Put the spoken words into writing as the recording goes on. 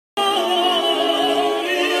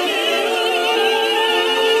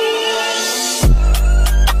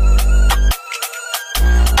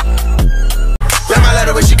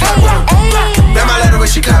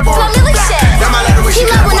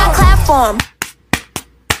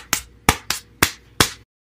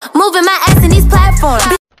Moving my ass in these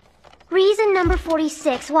platforms. Reason number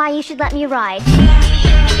 46 why you should let me ride.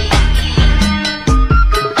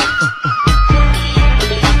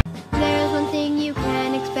 There's one thing you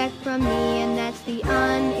can expect from me, and that's the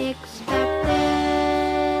unexpected.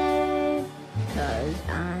 'Cause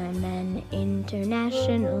I'm an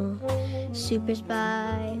international super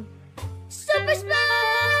spy. Super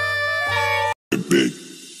spy! Big.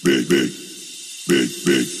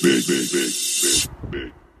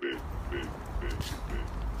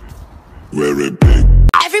 Very big.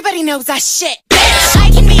 Everybody knows that shit, bitch. I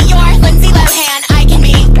can be your Lindsay Lohan. I can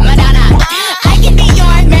be Madonna. I can be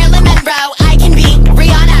your Marilyn Monroe. I can be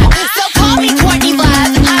Rihanna. So call me Courtney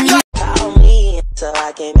Love. I'm your. Call me so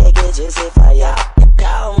I can make it juicy for ya.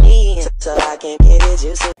 Call me so I can get it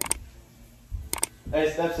juicy.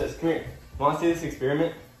 Hey, Stepsis, come here. Want to see this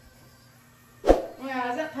experiment?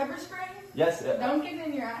 Yeah, is that pepper spray? Yes. Don't get it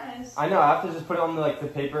in your eyes. I know. I have to just put it on the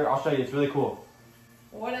paper. I'll show you. It's really cool.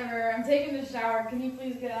 Whatever. I'm taking a shower. Can you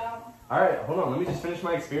please get out? All right, hold on. Let me just finish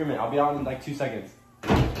my experiment. I'll be out in like 2 seconds.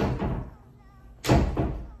 So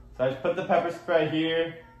I just put the pepper spray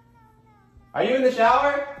here. Are you in the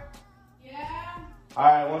shower? Yeah. All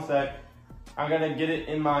right, 1 sec. I'm gonna get it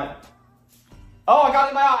in my. Oh, I got it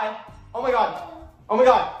in my eye. Oh my god. Oh my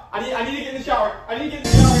god. I need to get in the shower. I need to get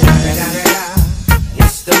in the shower.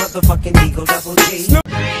 It's the motherfucking Eagle Double G.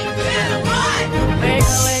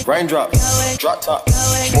 Raindrop, drop top,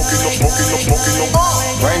 smoking no.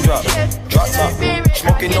 Raindrop, drop top,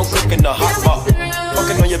 smoking no, cooking the hot pot.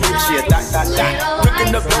 Fucking on your bitch, yeah, that.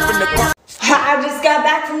 Cooking up in the car. I just got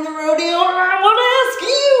back from the rodeo and I want to ask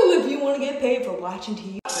you if you want to get paid for watching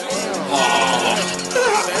TV.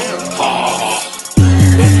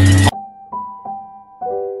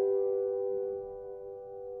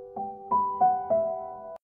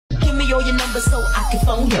 Give me all your numbers so I can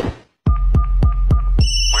phone you.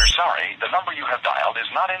 We're sorry, the number you have dialed is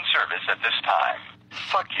not in service at this time.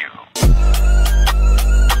 Fuck you.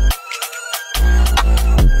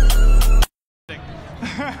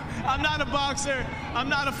 I'm not a boxer. I'm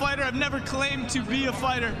not a fighter. I've never claimed to be a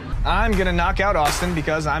fighter. I'm gonna knock out Austin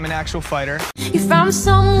because I'm an actual fighter. You found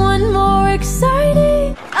someone more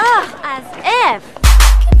exciting. As if.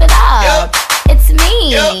 Keep it up. It's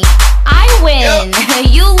me. I win.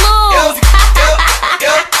 You lose.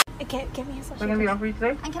 Give me a slushie. We're gonna be on for you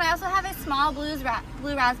today? And can I also have a small blue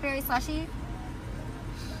raspberry slushie?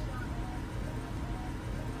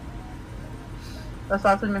 A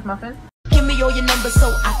sausage McMuffin? Give me all your numbers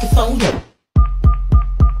so I can phone you.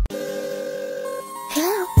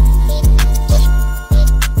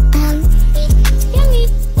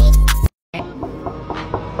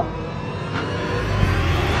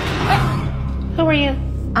 Who are you?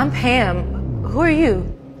 I'm Pam. Who are you?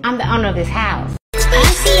 I'm the owner of this house. I'll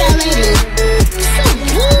see y'all later.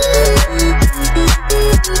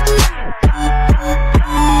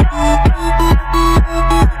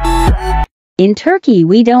 In Turkey,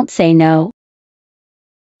 we don't say no.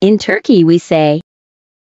 In Turkey, we say.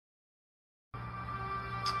 I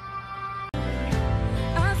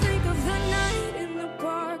think of the night in the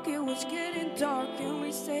park. It was getting dark and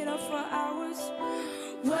we stayed up for hours.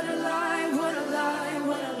 What a lie, what a lie,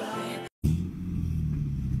 what a lie.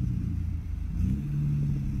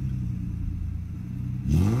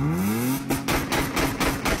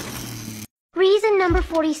 Reason number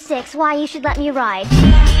 46 why you should let me ride.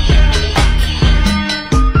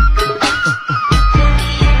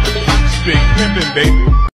 Big pimpin', baby.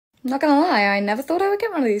 I'm not gonna lie, I never thought I would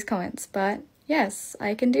get one of these comments, but yes,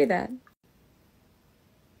 I can do that.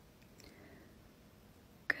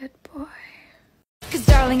 Good boy. 'Cause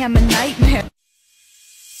darling, I'm a nightmare.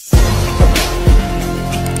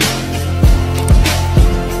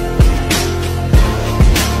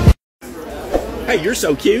 Hey, you're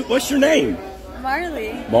so cute. What's your name?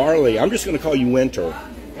 Marley. Marley. I'm just going to call you Winter.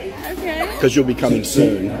 Okay. Because you'll be coming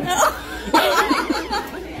soon.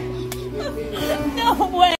 No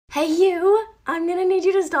way. Hey you, I'm gonna need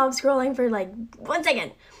you to stop scrolling for like 1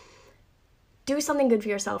 second. Do something good for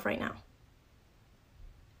yourself right now.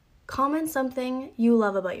 Comment something you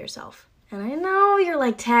love about yourself. And I know you're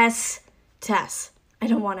like, Tess, I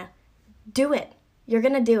don't wanna. Do it. You're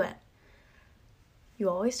gonna do it. You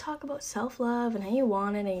always talk about self-love and how you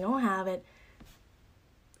want it and you don't have it.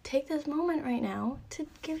 Take this moment right now to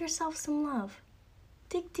give yourself some love.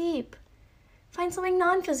 Dig deep. Find something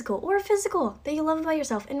non-physical or physical that you love about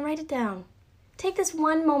yourself and write it down. Take this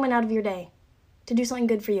one moment out of your day to do something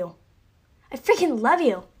good for you. I freaking love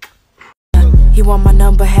you. He want my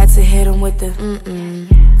number, had to hit him with the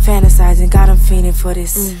fantasizing, got him fiending for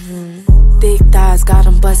this. Thick thighs, got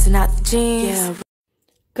him busting out the jeans. Yeah.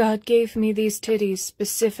 God gave me these titties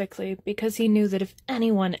specifically because he knew that if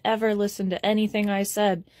anyone ever listened to anything I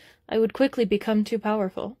said, I would quickly become too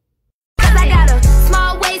powerful. I got a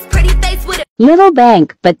small waist, pretty face with a Little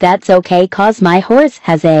bank, but that's okay cause my horse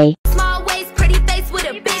has a small waist, pretty face with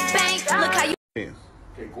a big bank. Look how you.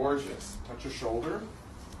 Okay, gorgeous. Touch your shoulder.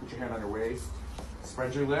 Put your hand on your waist.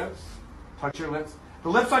 Spread your lips. Touch your lips. The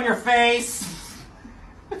lips on your face.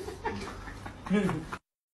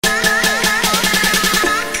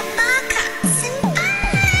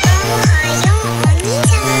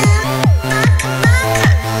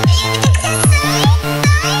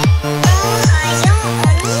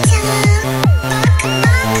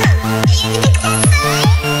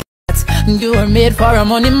 You were made for a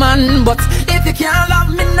money man, but if you can't love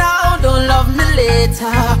me now, don't love me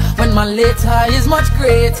later, when my later is much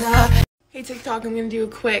greater. Hey TikTok, I'm gonna do a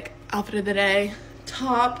quick outfit of the day.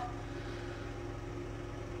 Top.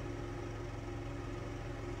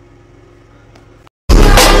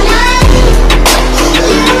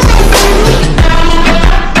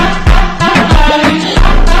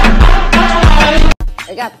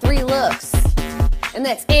 I got 3 looks, and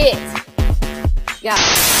that's it. Yeah.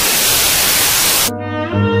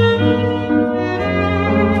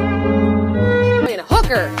 Being a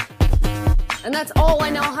hooker, and that's all I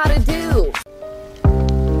know how to do.